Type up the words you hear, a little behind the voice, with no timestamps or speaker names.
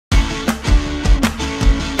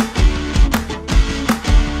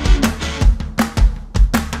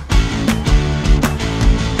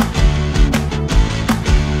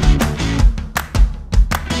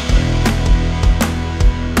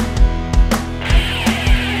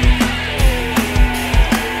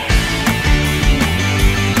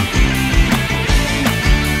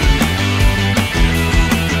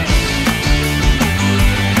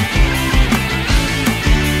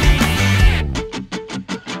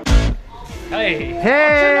Hey!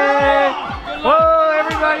 Hey! Whoa,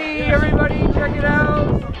 everybody, check it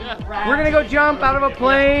out. We're gonna go jump out of a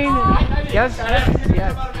plane. Yes?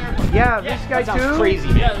 Yes. Yeah, this guy too? Crazy.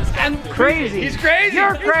 Yeah, this I'm crazy. He's crazy.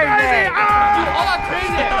 You're crazy. Ah!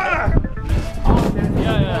 Yeah.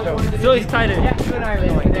 So excited. You and I are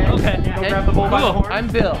going. Okay. Cool. I'm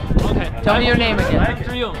Bill. Okay. Tell me your name again.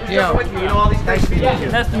 Zhiyong. Yeah. You know all these nice people.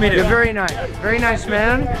 Nice to meet you. You're very nice. Very nice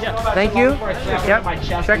man. Thank you. Yep.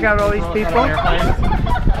 Check out all these people.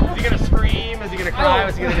 Is he gonna scream? Is he gonna cry?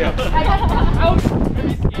 What's he gonna do?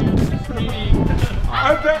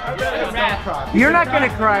 I bet You're not gonna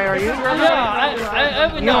cry, are you? Yeah,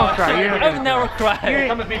 I would You won't cry. You're not I would never cry.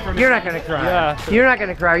 You're not gonna cry. Yeah. You're not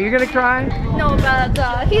gonna cry. Are you gonna cry? No,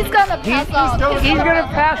 but he's gonna pass out. He's gonna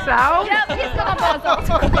pass out? Yep, he's gonna pass out.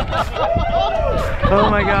 Oh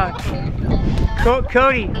my God.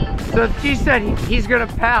 Cody, so she said he's gonna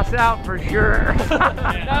pass out for sure.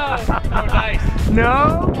 No dice.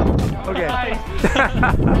 No? Okay.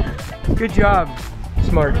 Good job.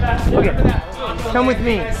 Smart. Okay. Come with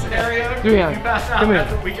me. Zhiyong, come here.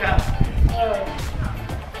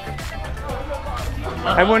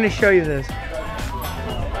 I want to show you this.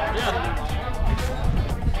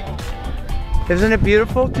 Isn't it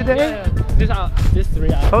beautiful today? Yeah. These three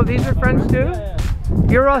are. Oh, these are friends too? Yeah.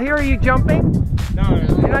 You're all here? Are you jumping? No.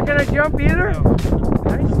 You're not gonna jump either? No.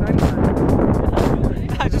 Nice.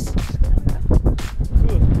 I just.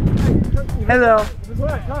 Hello.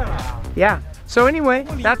 Yeah. So anyway,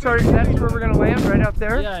 that's where we're gonna land, right out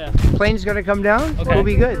there. Yeah. Plane's gonna come down. Okay. We'll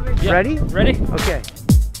be good. Yeah. Ready? Ready? Okay.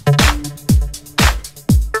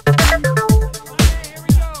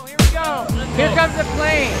 Here comes the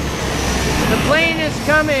plane. The plane is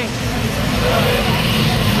coming.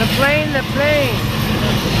 The plane.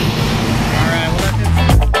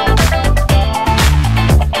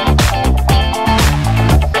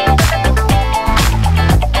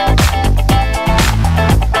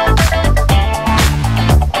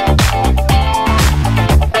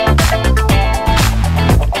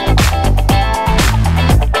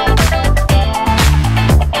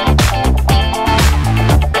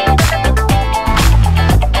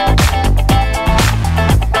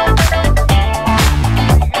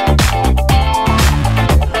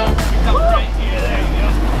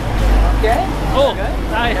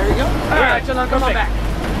 All right. Come on back.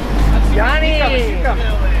 Johnny!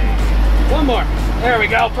 One more. There we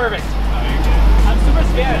go. Perfect. I'm super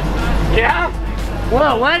scared. Yeah?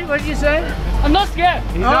 Whoa, what? What did you say? I'm not scared.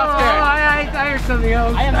 He's not scared. I heard something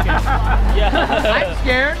else. I am scared. Yeah. I'm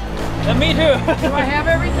scared. Me too. Do I have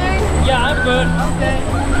everything? Yeah, I'm good. Okay.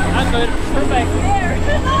 I'm good. Perfect.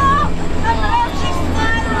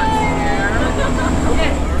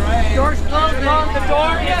 Door's closed. The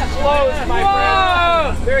door is closed, my friend.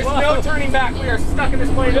 There's no turning back. We are stuck in this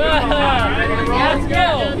plane. Let's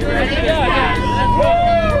go. You ready? Yeah.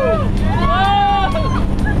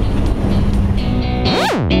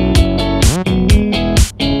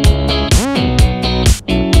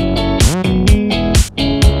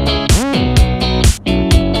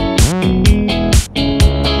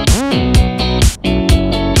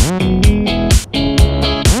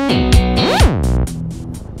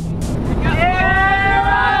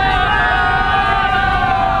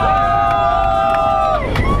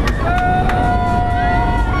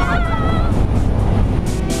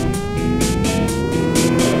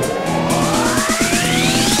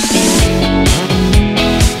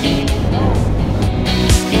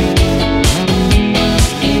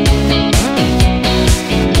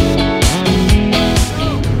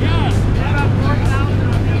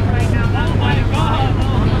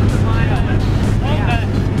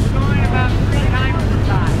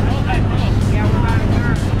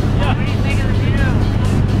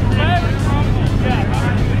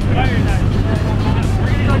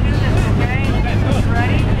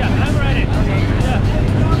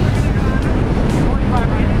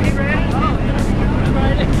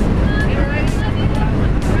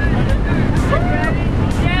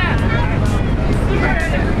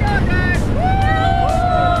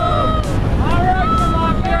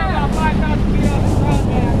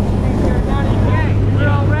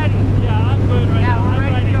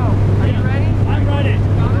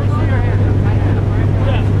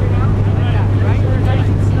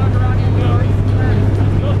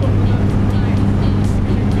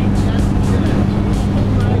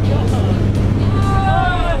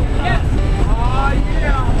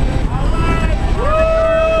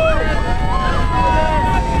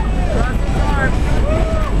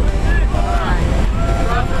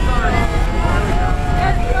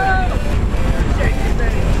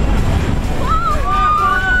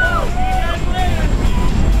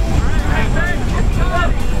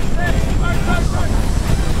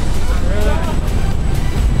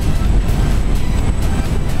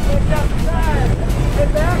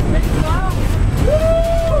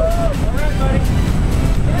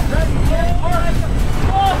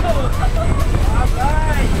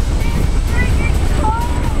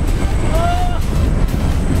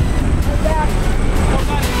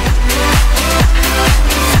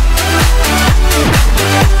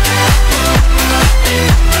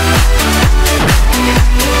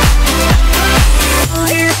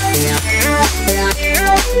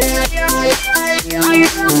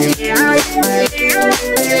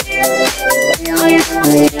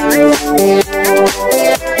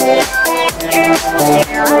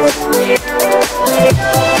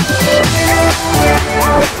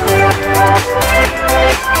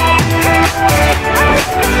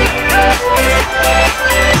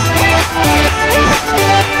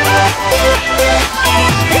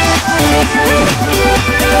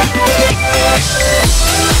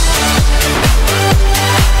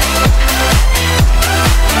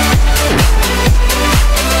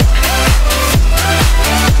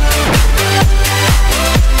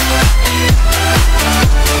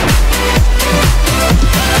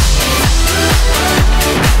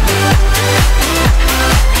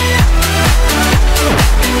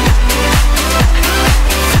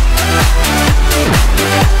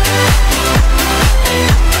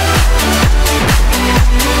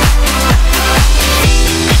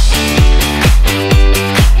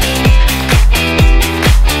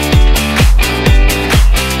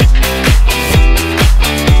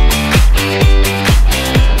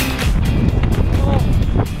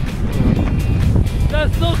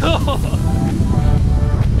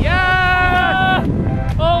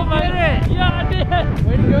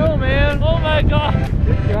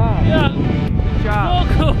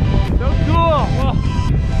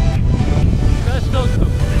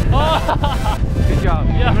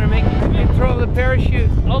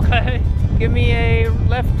 Give me a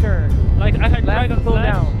left turn. Like I can drag Left, pull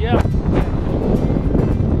left. down. Yeah.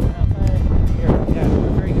 Here, yeah,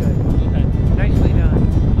 very good. Okay. Nicely done.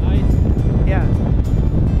 Nice. Yeah.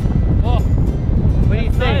 Oh. What do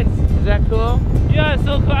you think? Nice. Is that cool? Yeah,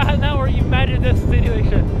 so cool. Now we're imagine this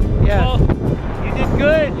situation. Yeah. So, You did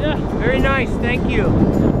good. yeah. Very nice. Thank you.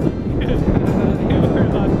 Thank you very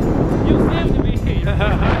much. You saved me.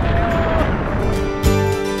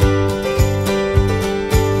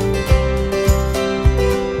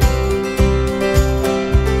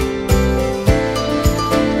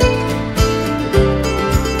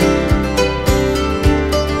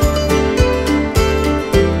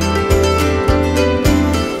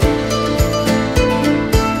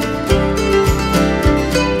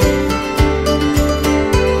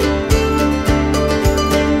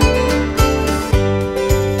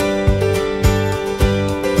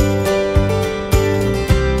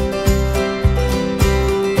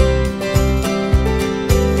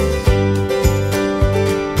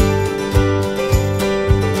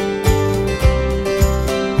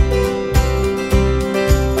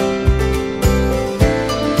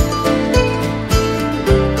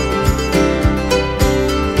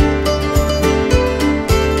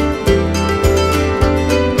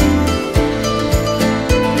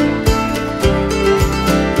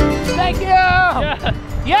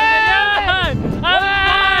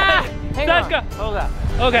 Hold on.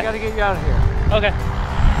 Okay. I gotta get you out of here. Okay.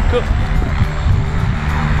 Cool.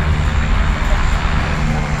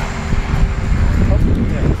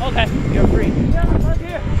 Okay. You're free. Yeah, right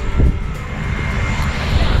here.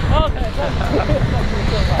 Okay.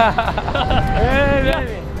 Hey,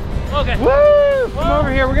 baby. Okay. Woo! Come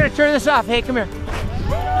over here. We're gonna turn this off. Hey, come here.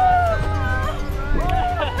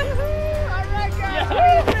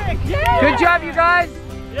 Good job, you guys.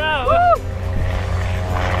 Yeah. Woo!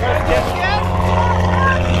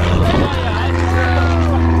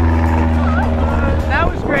 That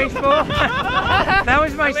was graceful. That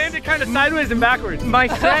was my. I landed kind of sideways and backwards.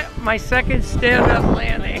 My second stand-up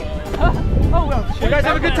landing. Oh well. You guys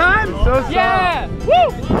have a good time? So soft. Yeah.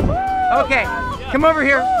 Woo! Okay, come over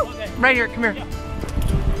here. Okay. Right here. Come here.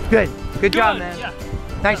 Good. Good job, Good, man. yeah.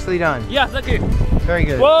 Nicely done. Yeah, thank you. Very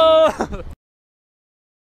good. Whoa.